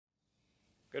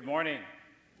Good morning.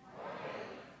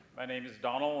 My name is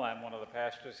Donald. I'm one of the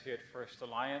pastors here at First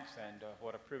Alliance, and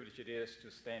what a privilege it is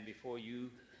to stand before you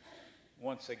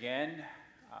once again.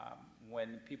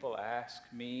 When people ask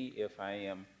me if I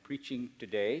am preaching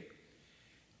today,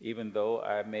 even though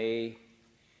I may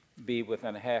be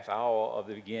within a half hour of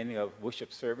the beginning of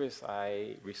worship service,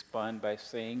 I respond by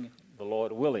saying, the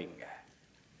Lord willing.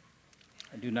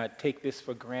 I do not take this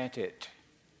for granted.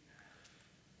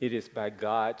 It is by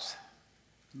God's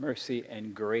mercy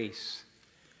and grace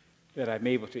that I'm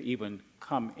able to even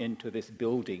come into this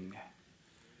building,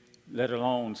 let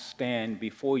alone stand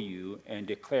before you and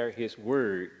declare his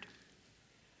word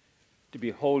to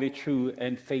be holy, true,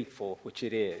 and faithful, which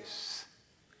it is.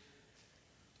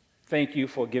 Thank you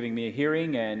for giving me a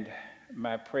hearing, and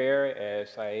my prayer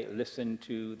as I listen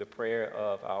to the prayer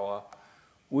of our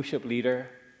worship leader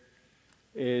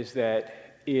is that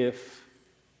if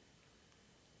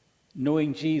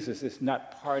knowing Jesus is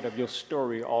not part of your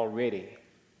story already,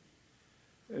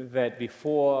 that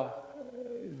before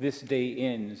this day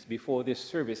ends, before this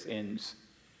service ends,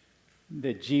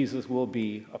 that Jesus will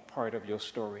be a part of your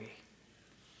story.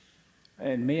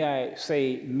 And may I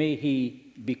say, may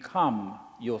he become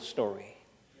your story.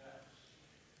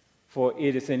 For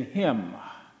it is in him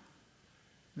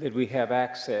that we have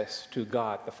access to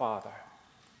God the Father.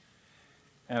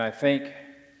 And I thank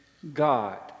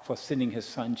God for sending his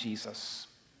son Jesus.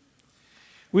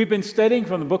 We've been studying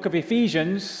from the book of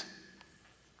Ephesians,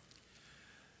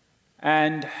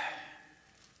 and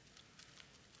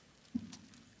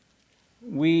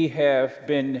we have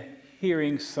been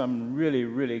hearing some really,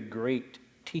 really great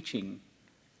teaching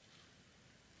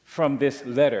from this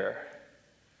letter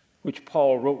which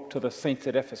Paul wrote to the saints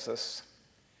at Ephesus.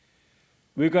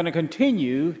 We're going to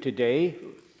continue today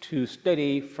to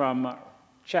study from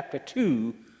chapter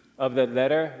 2 of that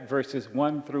letter, verses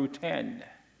 1 through 10.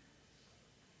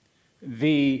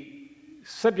 The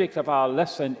subject of our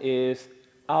lesson is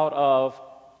out of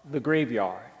the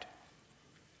graveyard.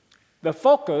 The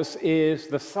focus is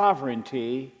the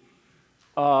sovereignty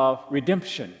of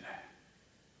redemption.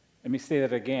 Let me say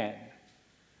that again.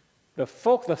 The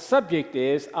subject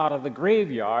is out of the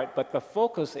graveyard, but the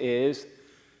focus is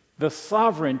the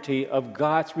sovereignty of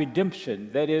God's redemption.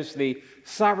 That is the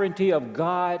sovereignty of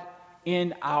God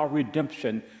in our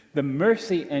redemption, the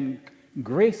mercy and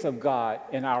grace of God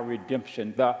in our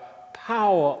redemption, the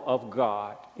power of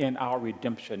God in our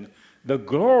redemption, the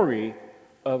glory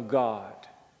of God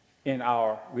in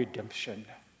our redemption.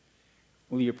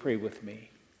 Will you pray with me?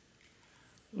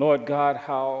 Lord God,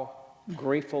 how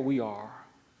grateful we are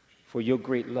for your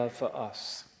great love for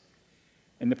us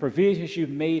and the provisions you've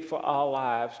made for our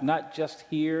lives, not just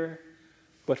here,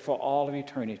 but for all of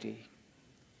eternity.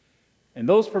 And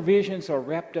those provisions are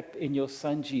wrapped up in your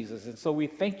son, Jesus. And so we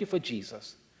thank you for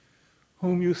Jesus,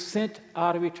 whom you sent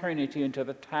out of eternity into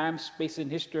the time, space, and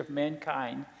history of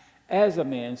mankind as a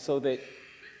man so that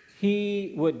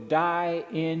he would die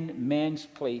in man's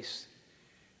place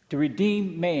to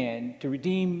redeem man, to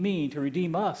redeem me, to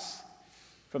redeem us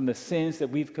from the sins that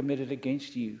we've committed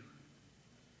against you.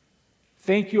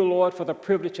 Thank you, Lord, for the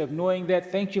privilege of knowing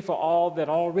that. Thank you for all that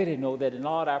already know that. And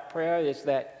Lord, our prayer is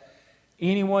that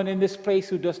anyone in this place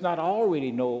who does not already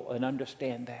know and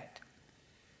understand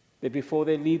that before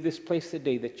they leave this place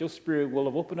today, that your Spirit will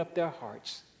have opened up their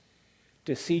hearts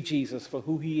to see Jesus for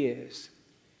who he is,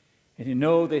 and to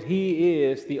know that he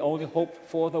is the only hope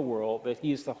for the world, that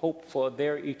he is the hope for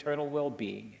their eternal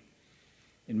well-being.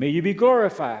 And may you be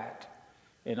glorified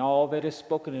in all that is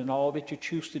spoken and all that you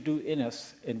choose to do in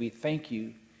us, and we thank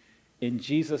you in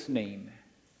Jesus' name.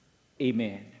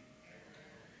 Amen.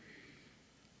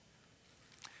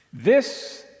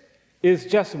 This is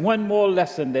just one more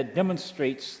lesson that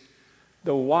demonstrates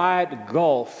the wide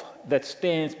gulf that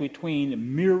stands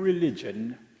between mere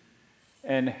religion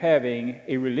and having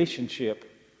a relationship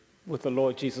with the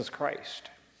Lord Jesus Christ.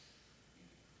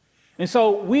 And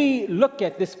so we look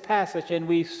at this passage and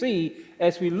we see,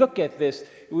 as we look at this,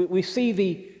 we see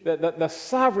the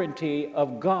sovereignty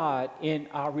of God in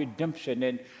our redemption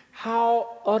and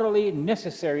how utterly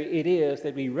necessary it is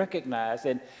that we recognize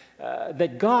and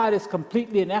that God is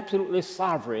completely and absolutely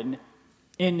sovereign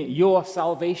in your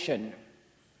salvation.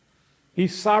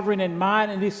 He's sovereign in mine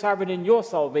and he's sovereign in your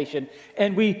salvation.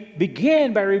 And we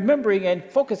begin by remembering and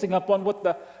focusing upon what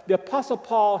the Apostle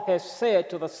Paul has said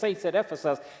to the saints at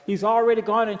Ephesus. He's already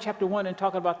gone in chapter 1 and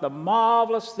talking about the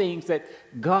marvelous things that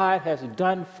God has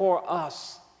done for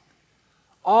us,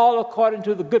 all according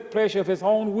to the good pleasure of his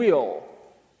own will.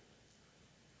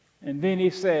 And then he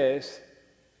says,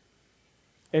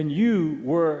 and you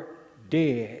were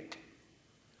dead.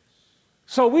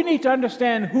 So we need to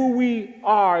understand who we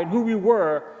are and who we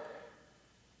were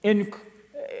in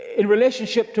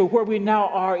relationship to where we now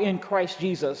are in Christ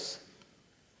Jesus.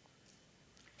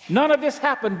 None of this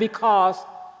happened because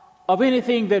of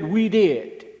anything that we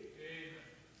did.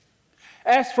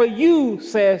 As for you,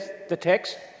 says the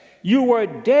text, you were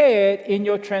dead in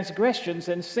your transgressions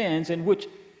and sins in which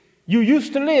you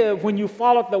used to live when you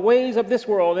followed the ways of this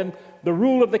world and the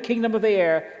rule of the kingdom of the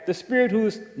air, the spirit who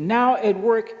is now at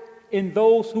work in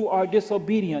those who are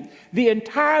disobedient. The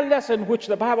entire lesson, which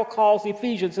the Bible calls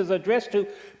Ephesians, is addressed to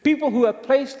people who have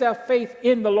placed their faith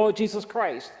in the Lord Jesus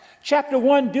Christ. Chapter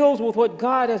 1 deals with what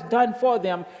God has done for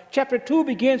them. Chapter 2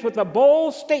 begins with a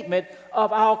bold statement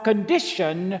of our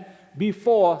condition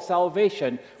before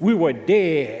salvation. We were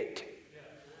dead.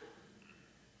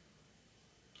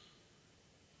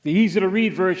 The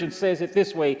easy-to-read version says it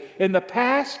this way: in the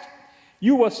past,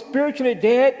 you were spiritually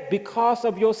dead because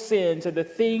of your sins and the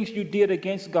things you did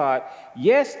against God.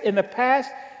 Yes, in the past,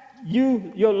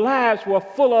 your lives were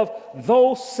full of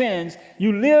those sins.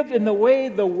 You lived in the way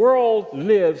the world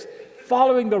lives,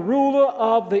 following the ruler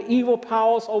of the evil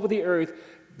powers over the earth.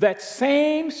 That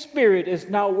same spirit is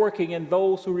now working in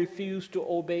those who refuse to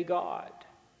obey God.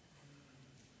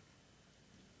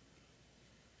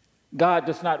 God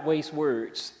does not waste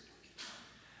words.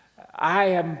 I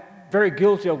am very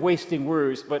guilty of wasting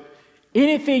words, but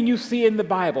anything you see in the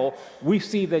Bible, we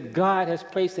see that God has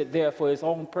placed it there for his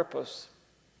own purpose.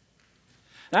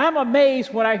 Now, I'm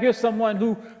amazed when I hear someone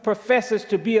who professes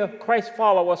to be a Christ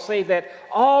follower say that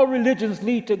all religions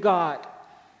lead to God.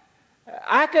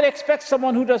 I could expect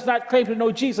someone who does not claim to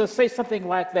know Jesus say something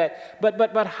like that,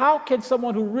 but how can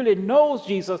someone who really knows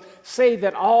Jesus say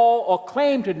that all, or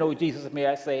claim to know Jesus, may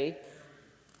I say,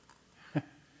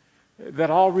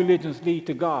 that all religions lead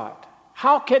to God?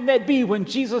 How can that be when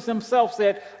Jesus himself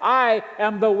said, I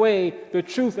am the way, the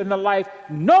truth, and the life.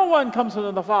 No one comes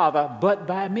to the Father but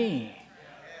by me.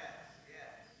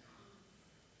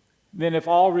 Then if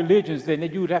all religions, then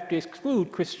you would have to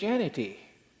exclude Christianity.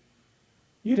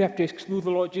 You'd have to exclude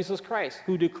the Lord Jesus Christ,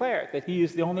 who declared that he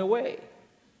is the only way.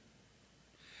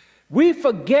 We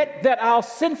forget that our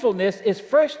sinfulness is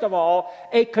first of all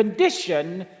a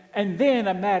condition and then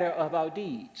a matter of our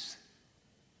deeds.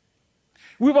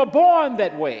 We were born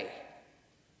that way.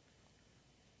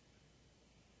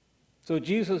 So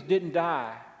Jesus didn't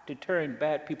die to turn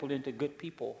bad people into good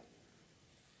people.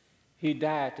 He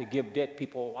died to give dead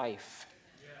people life.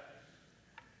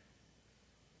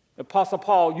 Apostle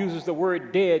Paul uses the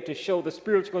word dead to show the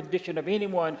spiritual condition of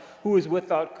anyone who is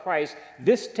without Christ.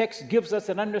 This text gives us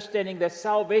an understanding that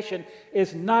salvation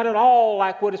is not at all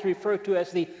like what is referred to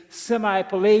as the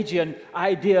semi-Pelagian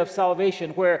idea of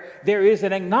salvation, where there is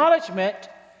an acknowledgement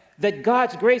that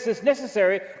God's grace is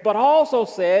necessary, but also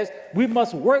says we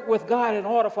must work with God in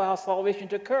order for our salvation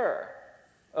to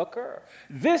occur.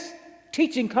 This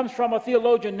teaching comes from a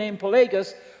theologian named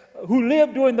Pelagius, who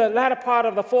lived during the latter part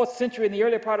of the 4th century and the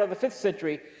early part of the 5th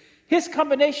century. His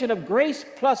combination of grace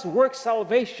plus work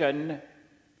salvation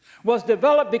was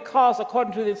developed because,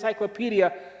 according to the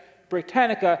Encyclopedia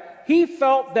Britannica, he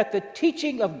felt that the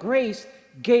teaching of grace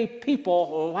gave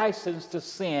people license to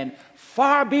sin.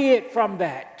 Far be it from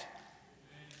that.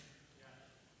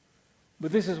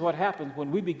 But this is what happens when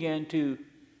we begin to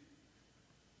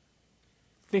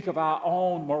think of our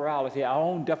own morality, our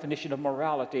own definition of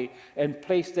morality, and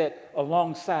place that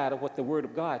alongside of what the Word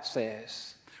of God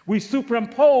says. We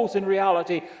superimpose in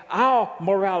reality our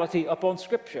morality upon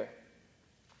Scripture.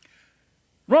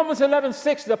 Romans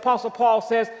 11:6, the Apostle Paul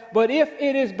says, but if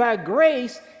it is by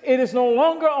grace, it is no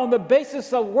longer on the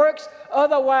basis of works,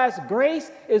 otherwise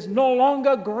grace is no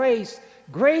longer grace.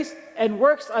 Grace and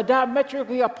works are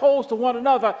diametrically opposed to one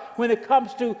another when it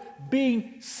comes to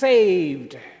being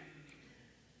saved.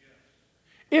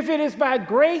 If it is by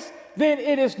grace, then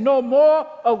it is no more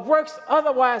of works,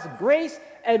 otherwise grace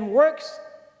and works.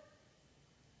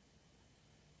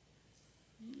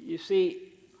 You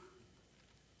see,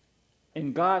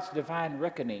 in God's divine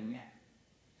reckoning,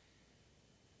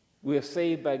 we are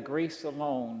saved by grace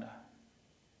alone,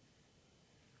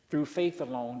 through faith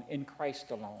alone, in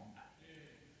Christ alone,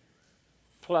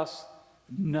 plus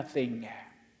nothing.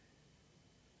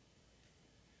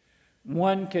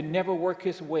 One can never work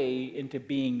his way into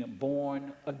being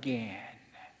born again.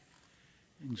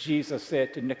 And Jesus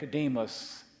said to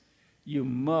Nicodemus, you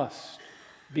must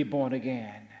be born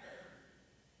again.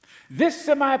 This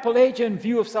semi-Pelagian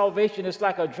view of salvation is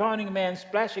like a drowning man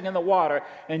splashing in the water,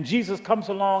 and Jesus comes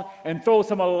along and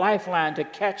throws him a lifeline to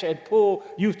catch and pull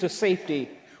you to safety.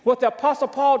 What the Apostle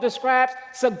Paul describes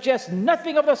suggests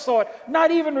nothing of the sort,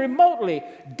 not even remotely.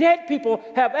 Dead people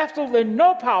have absolutely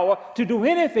no power to do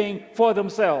anything for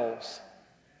themselves.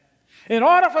 In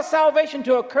order for salvation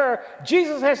to occur,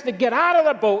 Jesus has to get out of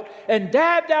the boat and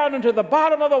dive down into the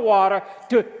bottom of the water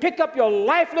to pick up your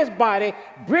lifeless body,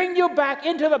 bring you back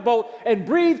into the boat, and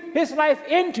breathe his life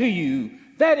into you.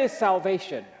 That is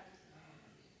salvation.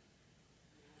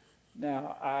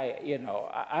 Now,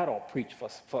 I don't preach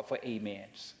for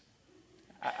amens.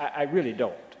 I really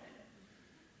don't.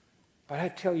 But I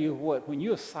tell you what, when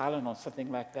you're silent on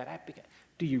something like that,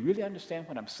 do you really understand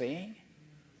what I'm saying?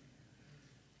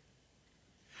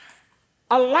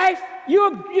 A life,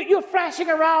 you're flashing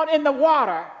around in the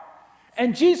water,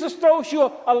 and Jesus throws you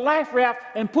a life raft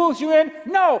and pulls you in.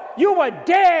 No, you were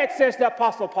dead, says the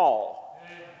Apostle Paul.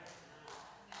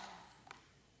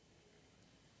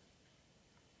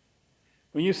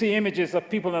 When you see images of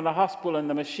people in the hospital and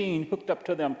the machine hooked up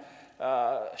to them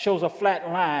shows a flat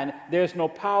line, there's no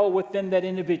power within that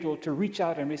individual to reach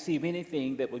out and receive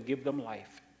anything that would give them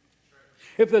life.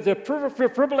 If the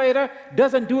defibrillator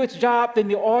doesn't do its job, then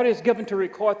the order is given to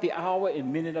record the hour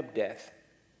and minute of death.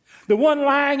 The one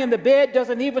lying in the bed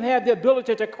doesn't even have the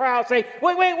ability to cry out, say,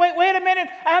 wait a minute,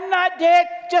 I'm not dead.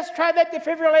 Just try that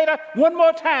defibrillator one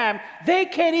more time. They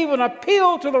can't even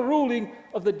appeal to the ruling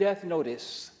of the death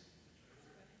notice.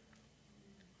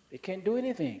 They can't do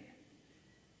anything.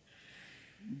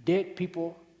 Dead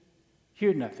people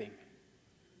hear nothing,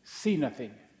 see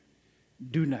nothing,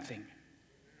 do nothing.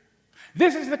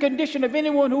 This is the condition of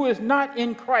anyone who is not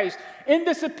in Christ. In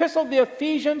this epistle, to the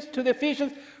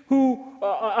Ephesians who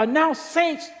are now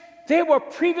saints, they were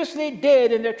previously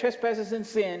dead in their trespasses and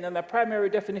sin, and the primary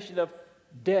definition of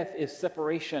death is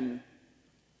separation.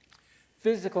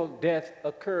 Physical death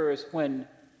occurs when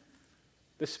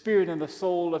the spirit and the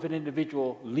soul of an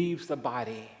individual leaves the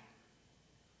body.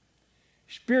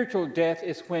 Spiritual death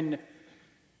is when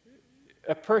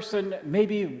a person may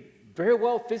be very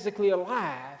well physically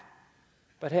alive,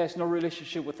 but has no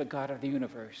relationship with the God of the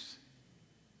universe.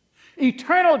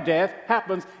 Eternal death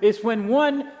happens is when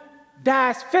one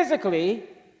dies physically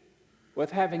with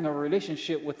having a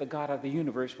relationship with the God of the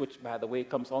universe, which, by the way,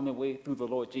 comes only way through the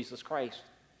Lord Jesus Christ,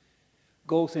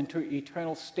 goes into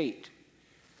eternal state,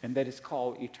 and that is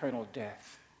called eternal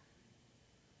death.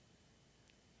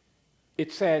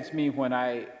 It saddens me when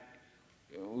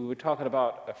we were talking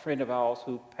about a friend of ours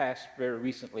who passed very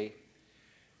recently,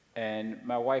 and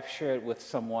my wife shared with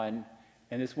someone,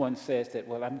 and this one says that,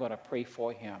 well, I'm going to pray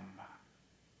for him.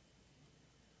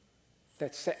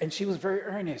 And she was very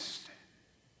earnest.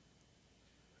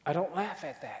 I don't laugh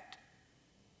at that.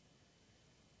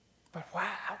 But why?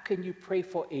 How can you pray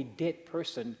for a dead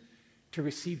person to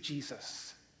receive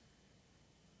Jesus?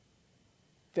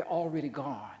 They're already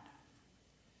gone.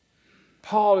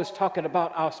 Paul is talking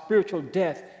about our spiritual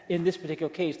death in this particular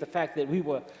case, the fact that we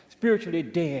were spiritually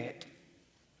dead.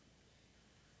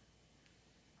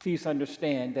 Please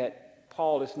understand that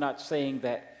Paul is not saying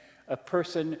that a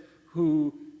person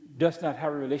who does not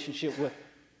have a relationship with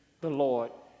the Lord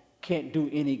can't do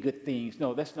any good things.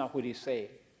 No, that's not what he's saying.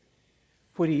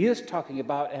 What he is talking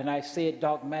about, and I say it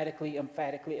dogmatically,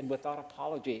 emphatically, and without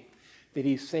apology, that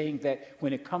he's saying that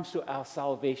when it comes to our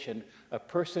salvation, a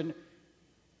person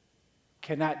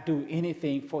cannot do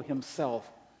anything for himself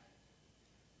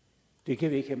to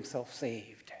make himself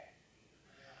saved.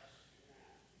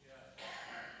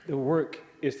 The work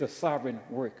is the sovereign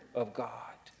work of God.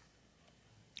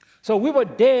 So we were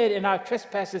dead in our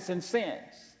trespasses and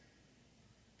sins.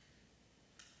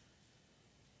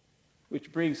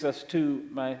 Which brings us to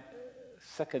my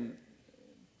second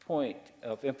point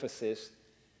of emphasis,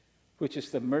 which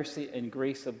is the mercy and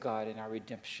grace of God in our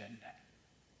redemption.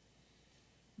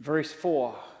 Verse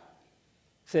 4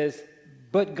 says,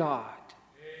 but God,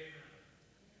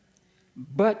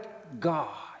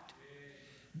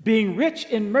 being rich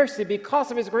in mercy because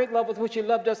of his great love with which he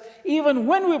loved us, even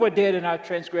when we were dead in our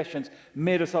transgressions,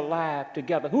 made us alive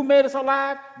together. Who made us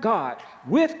alive? God.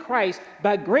 With Christ,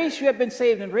 by grace you have been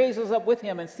saved, and raised us up with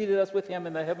him and seated us with him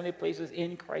in the heavenly places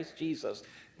in Christ Jesus.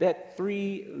 That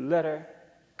three-letter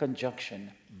conjunction,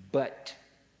 but.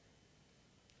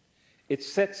 It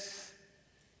sets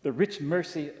the rich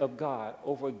mercy of God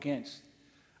over against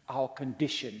our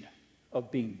condition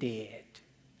of being dead,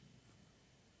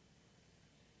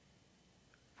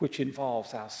 which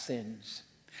involves our sins.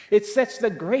 It sets the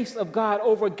grace of God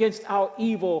over against our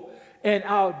evil and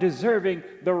our deserving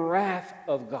the wrath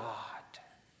of God.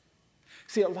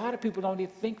 See, a lot of people don't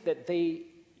even think that they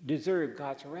deserve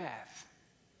God's wrath.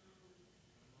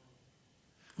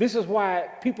 This is why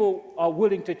people are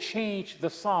willing to change the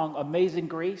song Amazing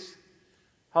Grace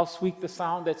How sweet the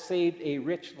sound that saved a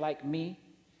wretch like me.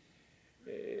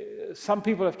 Some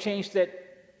people have changed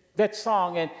that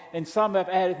song, and some have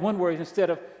added one word instead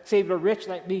of saved a wretch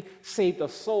like me, saved a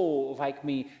soul like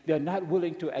me. They're not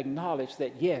willing to acknowledge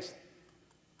that, yes,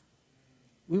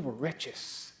 we were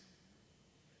wretches.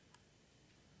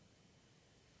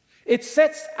 It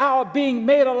sets our being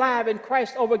made alive in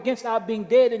Christ over against our being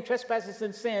dead in trespasses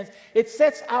and sins. It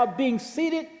sets our being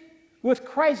seated with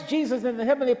Christ Jesus in the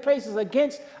heavenly places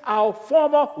against our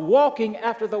former walking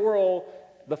after the world,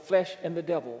 the flesh, and the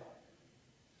devil.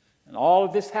 And all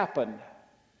of this happened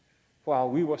while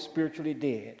we were spiritually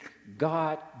dead.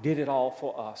 God did it all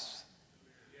for us.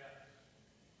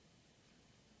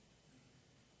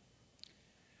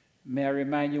 May I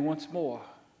remind you once more,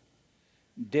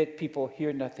 dead people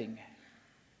hear nothing.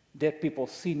 Dead people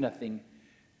see nothing.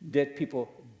 Dead people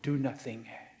do nothing.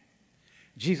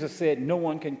 Jesus said, no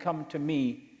one can come to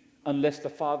me unless the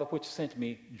Father which sent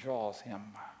me draws him.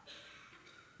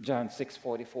 John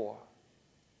 6:44.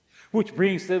 Which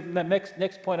brings to the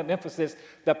next point of emphasis,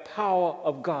 the power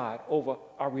of God over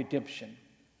our redemption.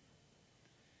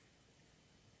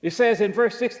 It says in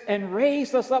verse 6, and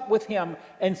raised us up with him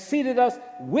and seated us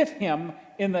with him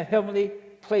in the heavenly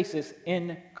places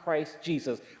in Christ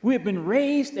Jesus. We have been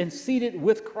raised and seated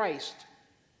with Christ.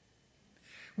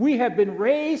 We have been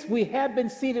raised, we have been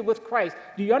seated with Christ.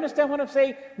 Do you understand what I'm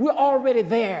saying? We're already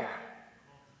there.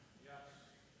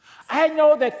 I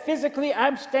know that physically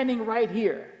I'm standing right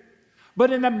here.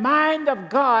 But in the mind of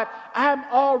God, I'm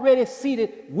already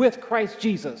seated with Christ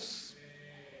Jesus.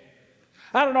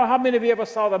 I don't know how many of you ever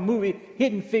saw the movie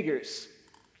Hidden Figures.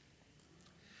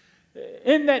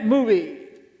 In that movie,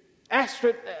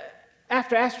 after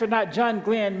astronaut John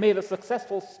Glenn made a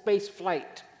successful space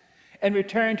flight and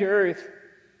returned to Earth,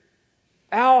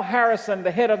 Al Harrison,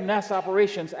 the head of NASA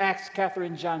operations, asked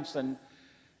Katherine Johnson,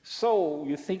 so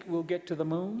you think we'll get to the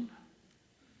moon?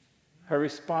 Her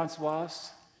response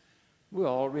was, we're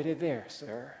already there,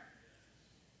 sir.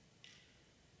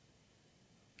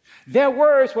 Their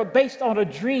words were based on a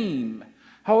dream.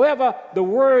 However, the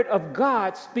Word of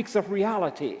God speaks of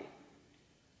reality.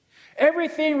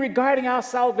 Everything regarding our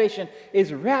salvation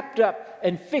is wrapped up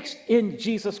and fixed in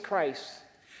Jesus Christ.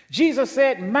 Jesus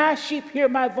said, my sheep hear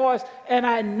my voice, and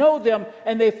I know them,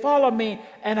 and they follow me,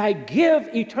 and I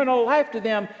give eternal life to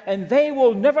them, and they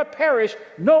will never perish.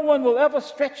 No one will ever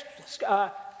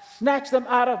snatch them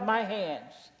out of my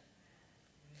hands.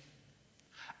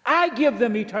 I give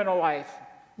them eternal life.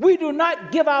 We do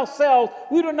not give ourselves,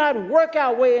 we do not work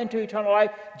our way into eternal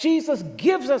life. Jesus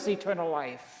gives us eternal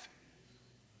life.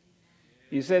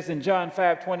 He says in John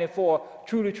 5:24,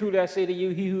 truly, truly, I say to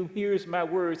you, he who hears my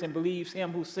words and believes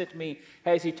him who sent me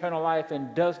has eternal life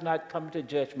and does not come to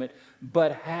judgment,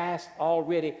 but has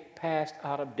already passed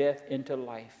out of death into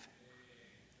life.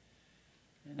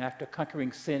 And after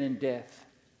conquering sin and death,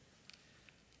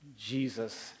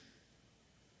 Jesus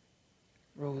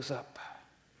rose up.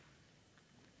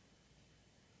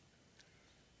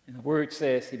 And the word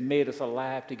says he made us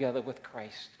alive together with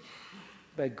Christ.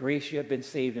 By grace you have been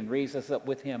saved, and raised us up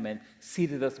with him and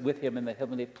seated us with him in the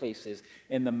heavenly places.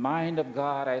 In the mind of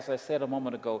God, as I said a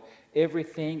moment ago,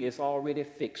 everything is already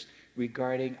fixed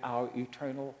regarding our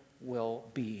eternal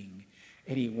well-being.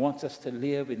 And he wants us to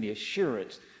live in the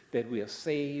assurance that we are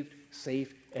saved,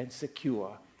 safe, and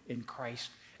secure in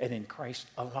Christ and in Christ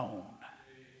alone.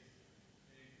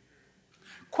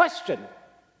 Question.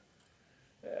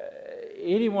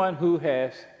 Anyone who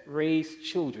has raised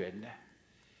children,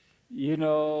 you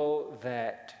know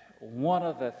that one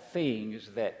of the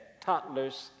things that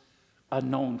toddlers are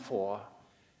known for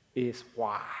is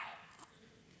why.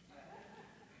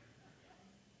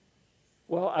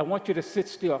 Well, I want you to sit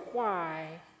still. Why?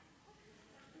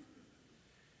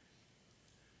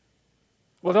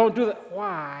 Well, don't do that.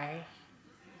 Why?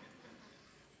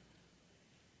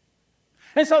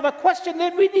 And so the question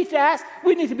that we need to ask,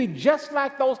 we need to be just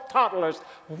like those toddlers.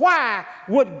 Why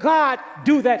would God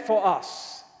do that for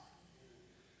us?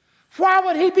 Why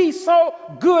would he be so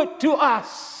good to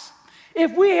us?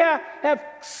 If we have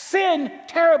sinned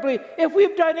terribly, if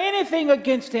we've done anything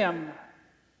against him,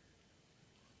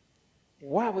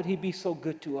 why would he be so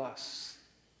good to us?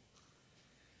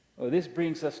 Well, this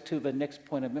brings us to the next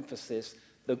point of emphasis,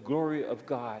 the glory of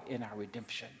God in our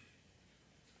redemption.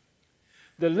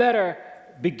 The letter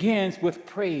begins with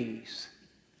praise.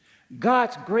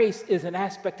 God's grace is an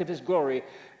aspect of his glory.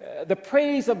 The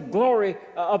praise of glory,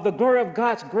 of the glory of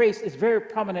God's grace is very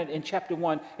prominent in chapter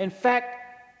 1. In fact,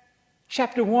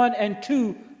 chapter 1 and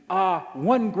 2 are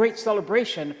one great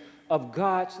celebration of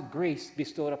God's grace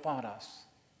bestowed upon us.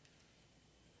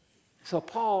 So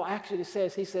Paul actually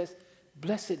says, he says,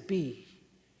 blessed be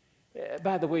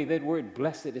By the way, that word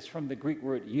blessed is from the Greek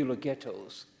word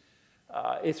eulogetos.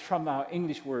 It's from our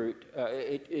English word.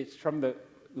 It's from the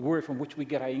word from which we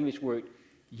get our English word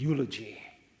eulogy.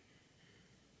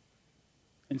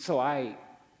 And so I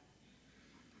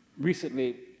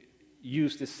recently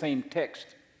used the same text,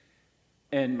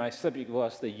 and my subject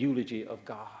was the eulogy of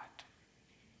God.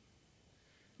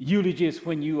 Eulogy is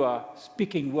when you are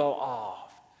speaking well of.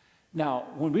 Now,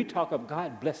 when we talk of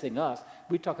God blessing us,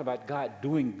 we talk about God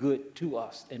doing good to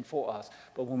us and for us.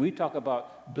 But when we talk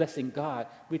about blessing God,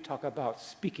 we talk about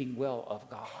speaking well of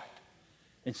God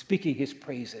and speaking his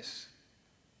praises.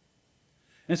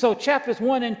 And so chapters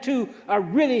 1 and 2 are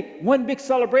really one big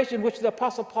celebration, which the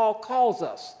Apostle Paul calls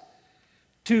us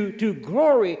to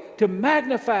glory, to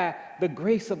magnify the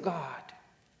grace of God.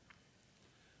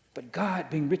 But God,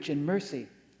 being rich in mercy,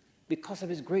 because of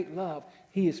his great love,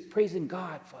 he is praising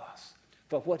God for us,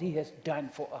 for what he has done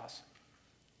for us.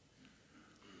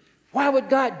 Why would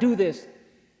God do this?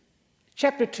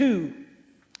 Chapter 2,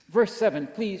 verse 7.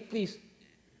 Please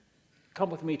come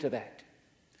with me to that.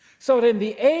 So that in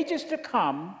the ages to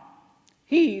come,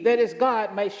 he, that is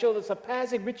God, might show the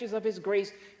surpassing riches of his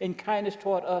grace and kindness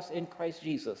toward us in Christ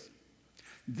Jesus.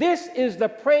 This is the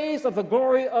praise of the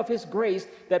glory of his grace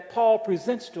that Paul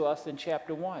presents to us in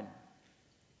chapter 1.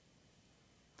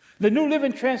 The New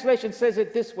Living Translation says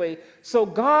it this way: so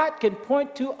God can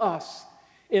point to us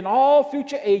in all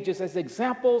future ages as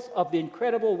examples of the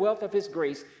incredible wealth of his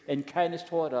grace and kindness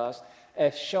toward us,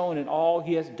 as shown in all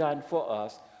he has done for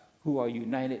us who are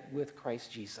united with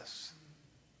Christ Jesus.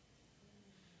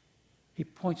 He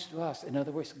points to us. In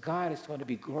other words, God is going to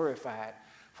be glorified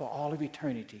for all of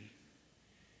eternity.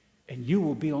 And you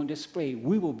will be on display.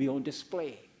 We will be on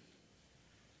display,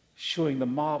 showing the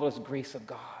marvelous grace of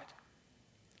God.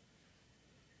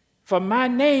 For my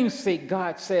name's sake,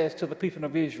 God says to the people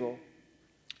of Israel.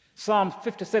 Psalm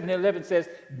 57:11 says,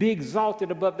 be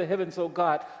exalted above the heavens, O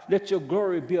God. Let your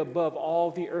glory be above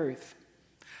all the earth.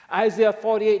 Isaiah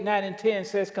 48:9-10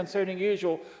 says concerning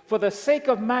Israel, for the sake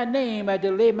of my name I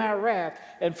delay my wrath,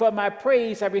 and for my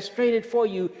praise I restrain it for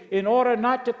you, in order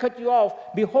not to cut you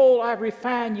off. Behold, I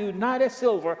refine you not as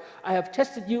silver. I have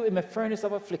tested you in the furnace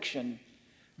of affliction.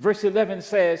 Verse 11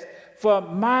 says, for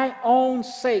my own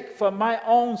sake,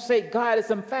 God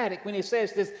is emphatic when he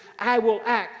says this, I will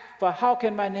act, for how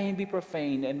can my name be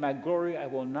profaned, and my glory I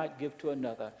will not give to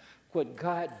another. What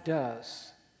God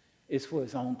does is for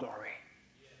his own glory.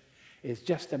 It's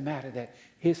just a matter that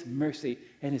his mercy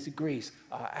and his grace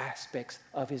are aspects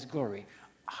of his glory.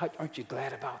 Aren't you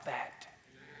glad about that?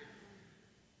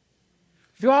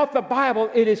 Throughout the Bible,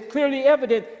 it is clearly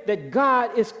evident that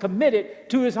God is committed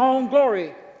to his own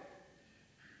glory.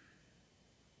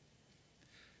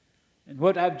 And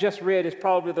what I've just read is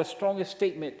probably the strongest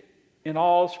statement in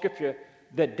all Scripture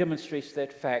that demonstrates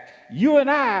that fact. You and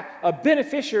I are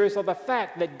beneficiaries of the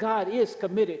fact that God is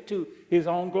committed to his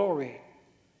own glory.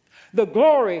 The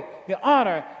glory, the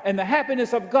honor, and the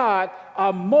happiness of God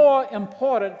are more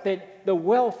important than the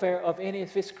welfare of any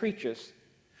of his creatures.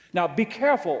 Now, be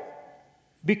careful.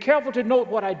 Be careful to note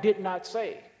what I did not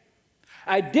say.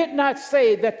 I did not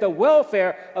say that the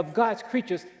welfare of God's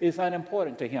creatures is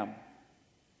unimportant to him.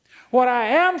 What I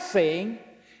am saying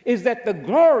is that the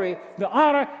glory, the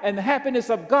honor, and the happiness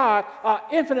of God are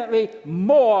infinitely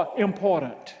more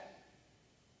important.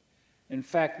 In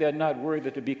fact, they're not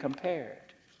worthy to be compared.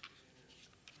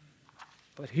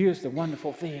 But here's the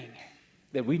wonderful thing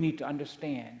that we need to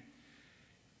understand.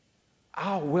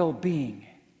 Our well-being,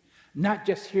 not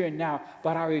just here and now,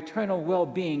 but our eternal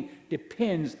well-being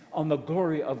depends on the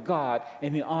glory of God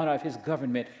and the honor of his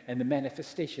government and the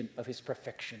manifestation of his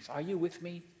perfections. Are you with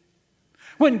me?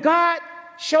 When God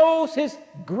shows his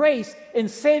grace in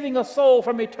saving a soul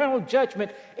from eternal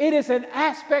judgment, it is an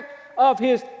aspect of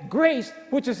his grace,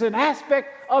 which is an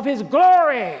aspect of his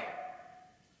glory.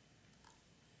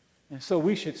 And so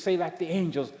we should say like the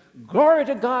angels, glory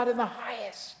to God in the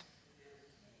highest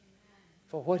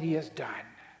for what he has done.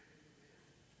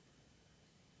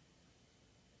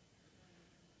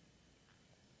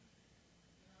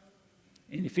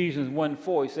 In Ephesians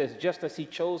 1:4, he says, just as he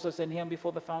chose us in him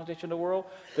before the foundation of the world,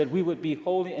 that we would be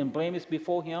holy and blameless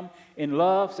before him. In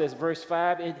love, says verse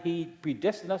 5, and he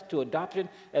predestined us to adoption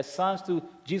as sons through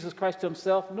Jesus Christ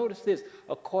himself. Notice this,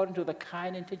 according to the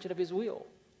kind intention of his will.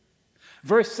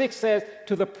 Verse 6 says,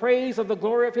 to the praise of the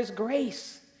glory of his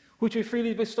grace, which he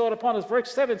freely bestowed upon us. Verse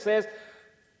 7 says,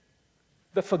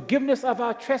 the forgiveness of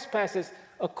our trespasses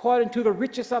according to the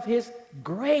riches of his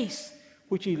grace,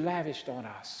 which he lavished on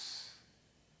us.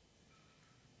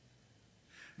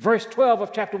 Verse 12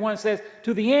 of chapter 1 says,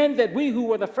 to the end that we who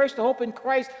were the first to hope in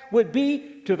Christ would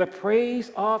be to the praise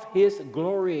of his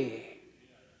glory.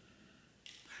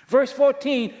 Verse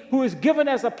 14, who is given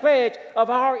as a pledge of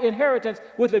our inheritance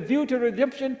with a view to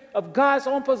redemption of God's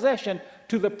own possession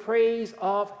to the praise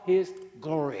of his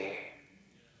glory.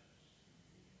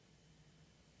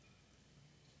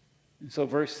 And so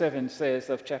verse 7 says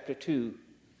of chapter 2,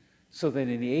 so that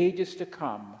in the ages to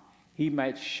come, he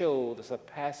might show the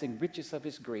surpassing riches of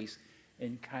his grace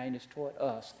and kindness toward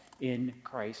us in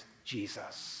Christ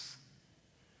Jesus.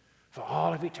 For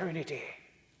all of eternity,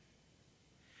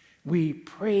 we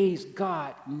praise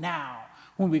God now.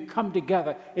 When we come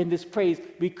together in this praise,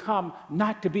 we come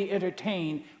not to be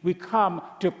entertained. We come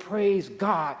to praise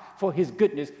God for his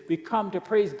goodness. We come to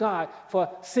praise God for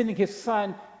sending his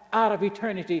son out of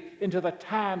eternity into the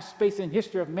time, space, and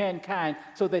history of mankind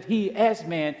so that he, as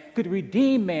man, could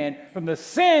redeem man from the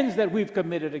sins that we've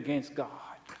committed against God.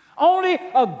 Only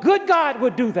a good God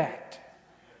would do that.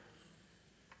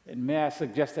 And may I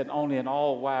suggest that only an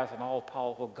all-wise and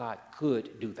all-powerful God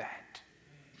could do that.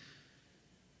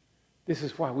 This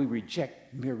is why we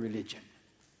reject mere religion.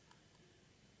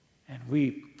 And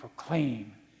we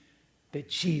proclaim that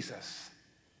Jesus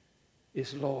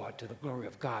is Lord to the glory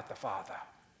of God the Father.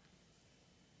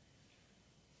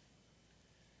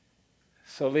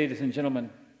 So, ladies and gentlemen,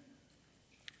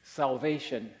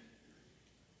 salvation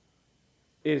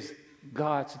is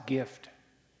God's gift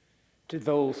to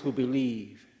those who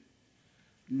believe,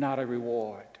 not a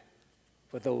reward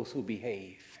for those who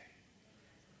behave.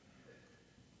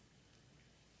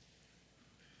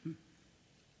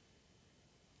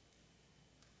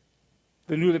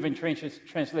 The New Living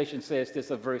Translation says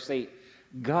this of verse 8,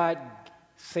 God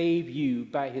saved you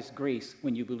by his grace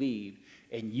when you believed,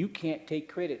 and you can't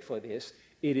take credit for this.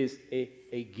 It is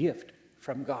a gift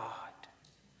from God.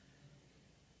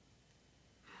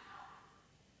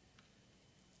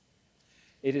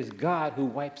 It is God who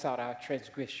wipes out our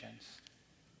transgressions,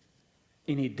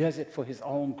 and he does it for his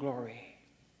own glory.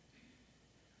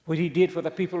 What he did for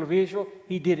the people of Israel,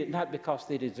 he did it not because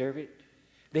they deserve it.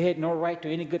 They had no right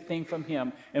to any good thing from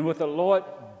him. And what the Lord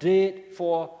did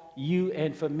for you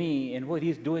and for me, and what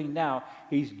he's doing now,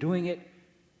 he's doing it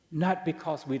not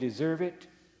because we deserve it,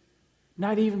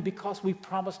 not even because we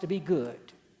promise to be good,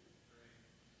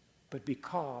 but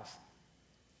because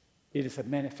it is a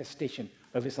manifestation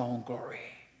of his own glory.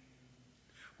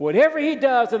 Whatever he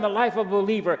does in the life of a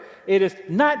believer, it is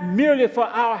not merely for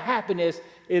our happiness,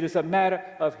 it is a matter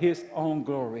of his own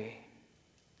glory.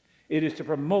 It is to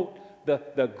promote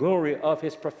the glory of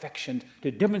his perfection,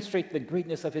 to demonstrate the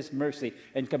greatness of his mercy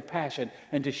and compassion,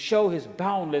 and to show his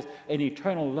boundless and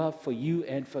eternal love for you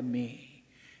and for me.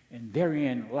 And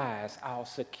therein lies our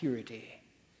security.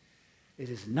 It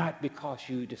is not because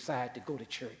you decide to go to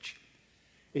church.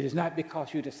 It is not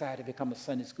because you decide to become a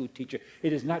Sunday school teacher.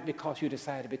 It is not because you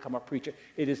decide to become a preacher.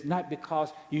 It is not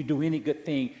because you do any good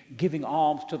thing, giving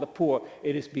alms to the poor.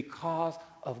 It is because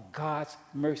of God's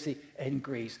mercy and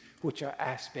grace, which are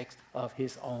aspects of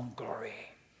his own glory.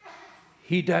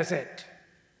 He does it.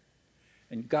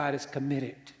 And God is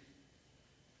committed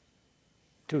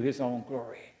to his own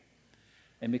glory.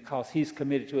 And because he's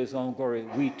committed to his own glory,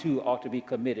 we too ought to be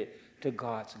committed to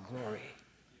God's glory.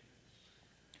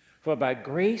 For by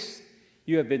grace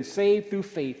you have been saved through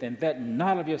faith, and that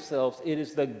not of yourselves. It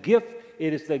is the gift,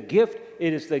 it is the gift,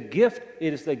 it is the gift,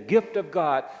 it is the gift of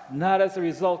God, not as a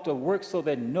result of works, so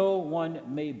that no one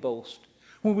may boast.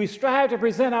 When we strive to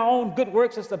present our own good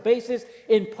works as the basis,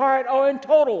 in part or in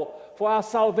total, for our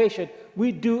salvation,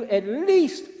 we do at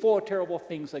least 4 terrible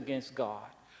things against God.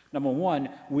 Number 1,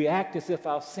 we act as if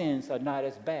our sins are not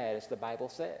as bad as the Bible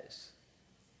says.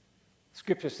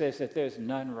 Scripture says that there's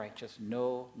none righteous,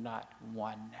 no, not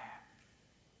one.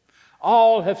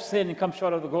 All have sinned and come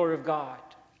short of the glory of God.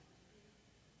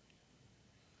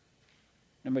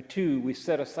 Number 2, we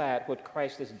set aside what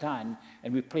Christ has done,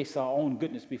 and we place our own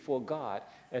goodness before God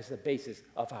as the basis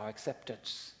of our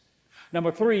acceptance.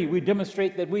 Number 3, we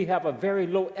demonstrate that we have a very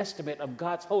low estimate of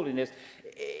God's holiness.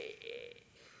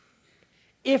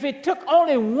 If it took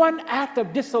only one act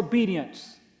of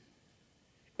disobedience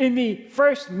in the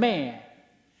first man,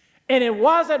 and it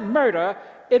wasn't murder,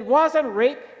 it wasn't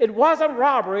rape, it wasn't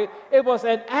robbery, it was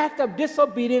an act of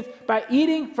disobedience by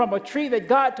eating from a tree that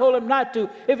God told him not to.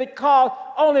 If it caused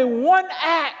only one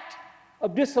act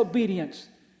of disobedience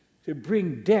to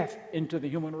bring death into the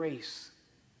human race,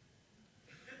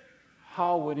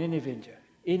 how would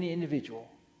any individual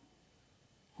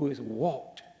who has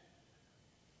walked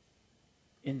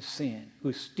in sin,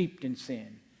 who's steeped in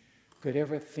sin, could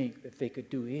ever think that they could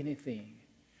do anything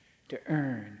to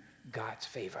earn God's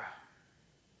favor?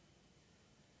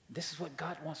 This is what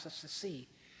God wants us to see.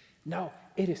 No,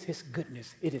 it is his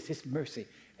goodness, it is his mercy,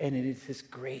 and it is his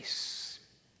grace.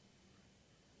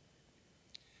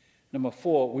 Number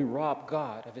 4, we rob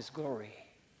God of his glory.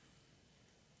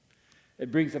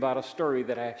 It brings about a story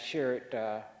that I shared,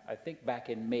 I think back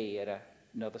in May at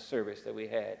another service that we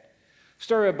had.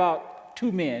 Story about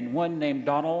 2 men, one named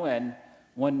Donald and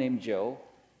one named Joe.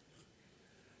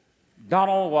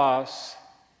 Donald was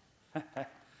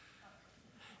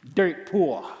dirt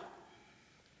poor.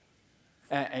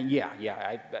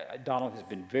 Donald has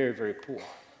been very, very poor.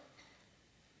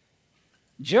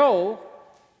 Joe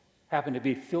happened to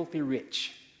be filthy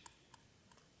rich.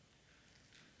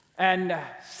 And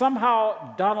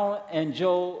somehow Donald and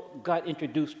Joe got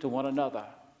introduced to one another.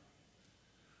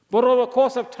 But over the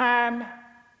course of time,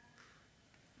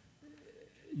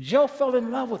 Joe fell in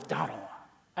love with Donald.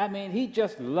 I mean, he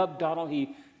just loved Donald.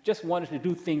 He just wanted to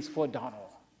do things for Donald.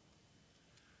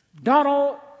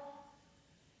 Donald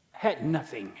had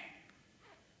nothing.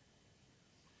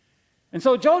 And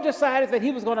so Joe decided that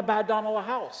he was going to buy Donald a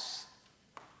house.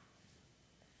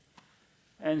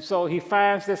 And so he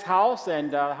finds this house,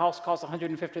 and the house costs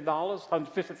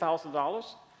 $150,000.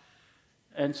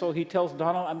 And so he tells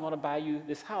Donald, I'm going to buy you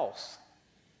this house.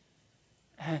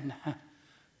 And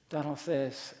Donald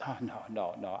says, oh,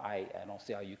 no, I don't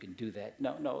see how you can do that.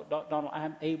 No, Donald,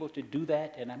 I'm able to do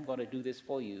that, and I'm going to do this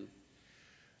for you.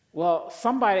 Well,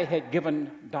 somebody had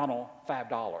given Donald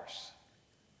 $5.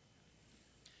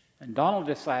 And Donald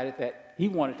decided that he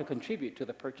wanted to contribute to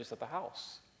the purchase of the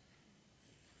house.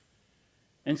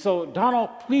 And so Donald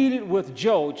pleaded with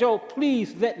Joe, Joe,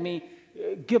 please let me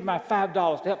give my $5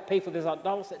 to help pay for this.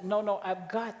 Donald said, no, I've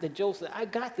got this. Joe said, I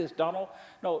got this, Donald.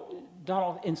 No,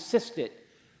 Donald insisted.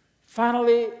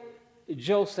 Finally,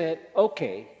 Joe said,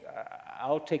 okay,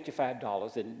 I'll take your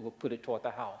 $5 and we'll put it toward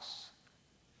the house.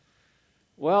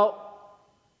 Well,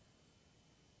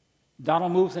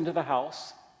 Donald moves into the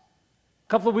house. A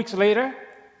couple of weeks later,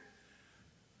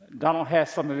 Donald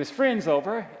has some of his friends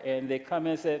over, and they come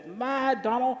in and said, my,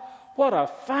 Donald, what a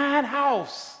fine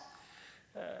house.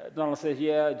 Donald says,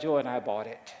 yeah, Joe and I bought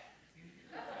it.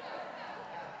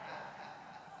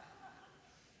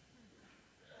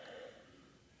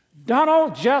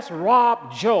 Donald just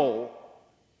robbed Joe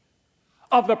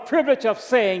of the privilege of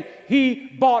saying he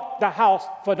bought the house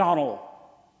for Donald.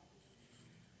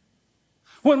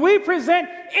 When we present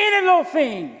any little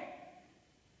thing,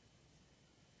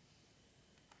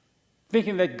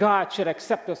 thinking that God should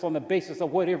accept us on the basis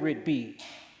of whatever it be,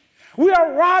 we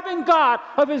are robbing God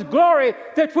of his glory,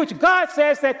 that which God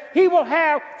says that he will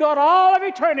have throughout all of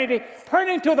eternity,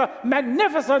 pointing to the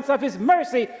magnificence of his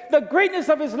mercy, the greatness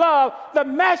of his love, the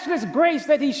matchless grace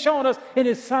that he's shown us in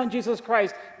his Son, Jesus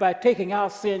Christ, by taking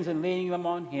our sins and laying them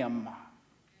on him.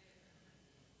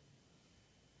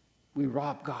 We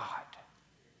rob God.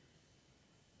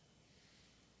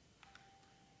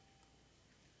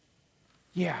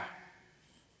 Yeah.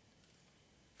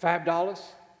 $5?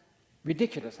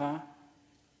 Ridiculous, huh?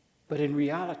 But in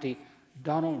reality,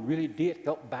 Donald really did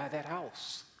help buy that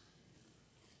house.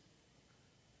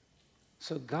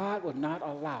 So God will not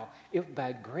allow. If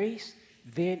by grace,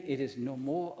 then it is no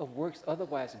more of works.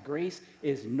 Otherwise, grace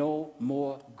is no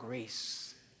more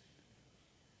grace.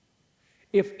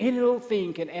 If any little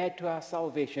thing can add to our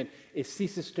salvation, it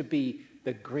ceases to be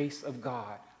the grace of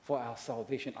God for our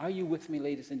salvation. Are you with me,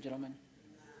 ladies and gentlemen?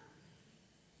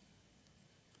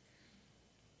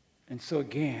 And so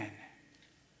again,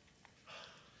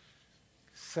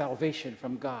 salvation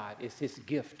from God is his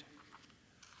gift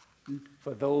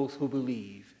for those who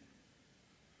believe,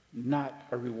 not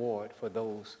a reward for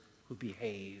those who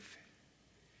behave.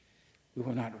 We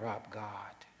will not rob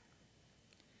God.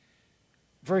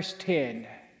 Verse 10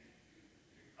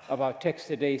 of our text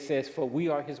today says, for we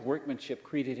are his workmanship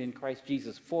created in Christ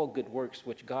Jesus for good works,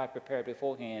 which God prepared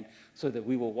beforehand so that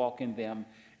we will walk in them.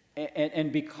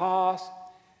 And because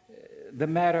the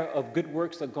matter of good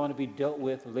works are going to be dealt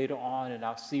with later on in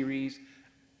our series,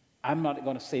 I'm not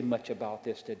going to say much about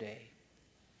this today.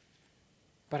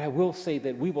 But I will say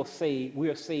that we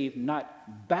are saved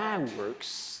not by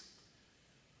works,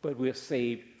 but we are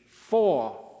saved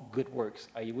for good works.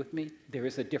 Are you with me? There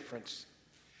is a difference.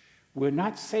 We're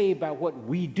not saved by what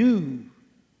we do,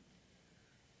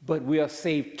 but we are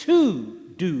saved to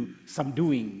do some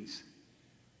doings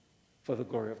for the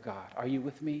glory of God. Are you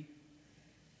with me?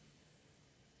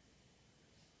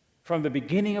 From the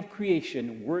beginning of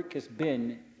creation, work has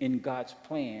been in God's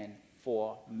plan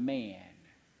for man.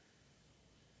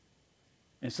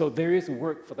 And so there is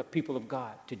work for the people of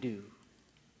God to do.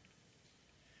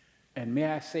 And may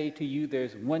I say to you,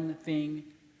 there's one thing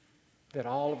that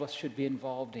all of us should be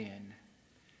involved in,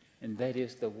 and that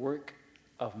is the work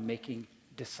of making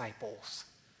disciples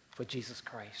for Jesus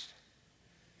Christ.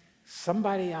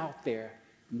 Somebody out there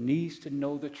needs to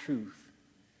know the truth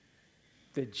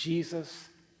that Jesus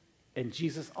and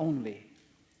Jesus only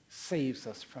saves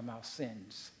us from our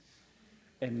sins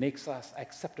and makes us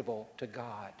acceptable to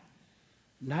God,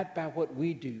 not by what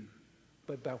we do,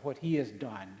 but by what he has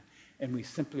done. And we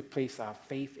simply place our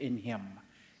faith in him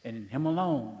and in him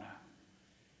alone.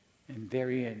 And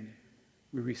therein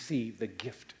we receive the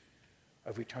gift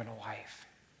of eternal life.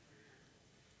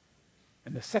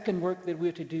 And the second work that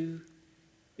we're to do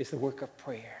is the work of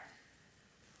prayer.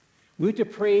 We're to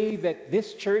pray that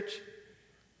this church,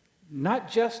 not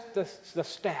just the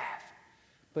staff,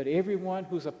 but everyone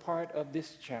who's a part of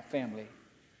this family,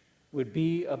 would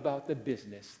be about the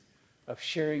business of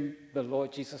sharing the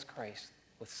Lord Jesus Christ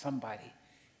with somebody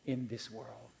in this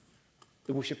world.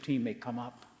 The worship team may come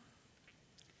up.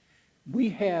 We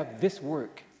have this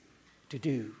work to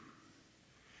do.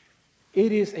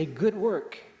 It is a good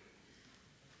work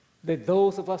that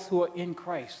those of us who are in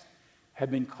Christ have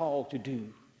been called to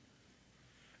do.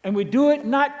 And we do it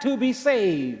not to be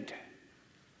saved.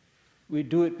 We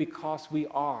do it because we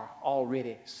are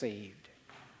already saved.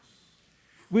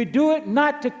 We do it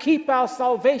not to keep our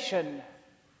salvation.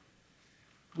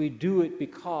 We do it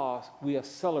because we are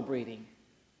celebrating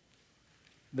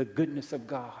the goodness of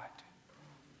God.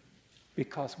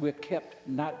 Because we're kept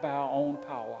not by our own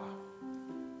power.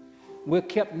 We're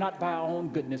kept not by our own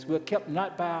goodness. We're kept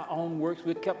not by our own works.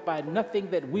 We're kept by nothing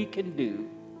that we can do.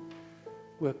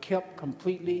 We're kept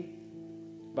completely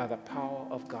by the power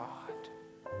of God.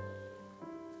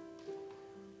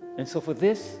 And so for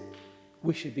this,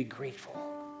 we should be grateful.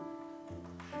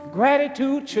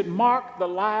 Gratitude should mark the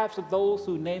lives of those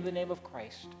who name the name of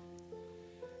Christ.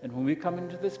 And when we come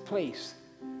into this place,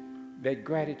 that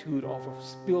gratitude ought to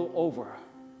spill over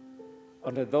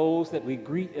under those that we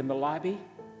greet in the lobby.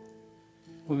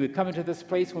 When we come into this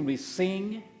place, when we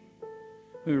sing,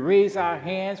 when we raise our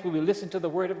hands, when we listen to the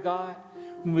word of God,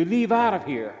 when we leave out of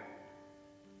here,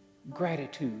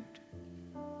 gratitude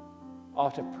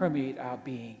ought to permeate our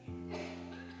being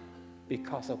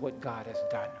because of what God has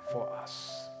done for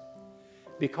us.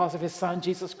 Because of his son,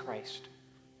 Jesus Christ,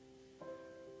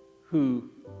 who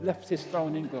left his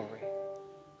throne in glory,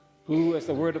 who, as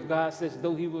the word of God says,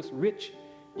 though he was rich,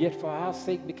 yet for our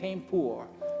sake became poor,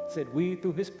 said we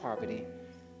through his poverty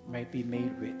might be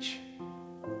made rich.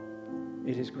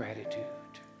 It is gratitude.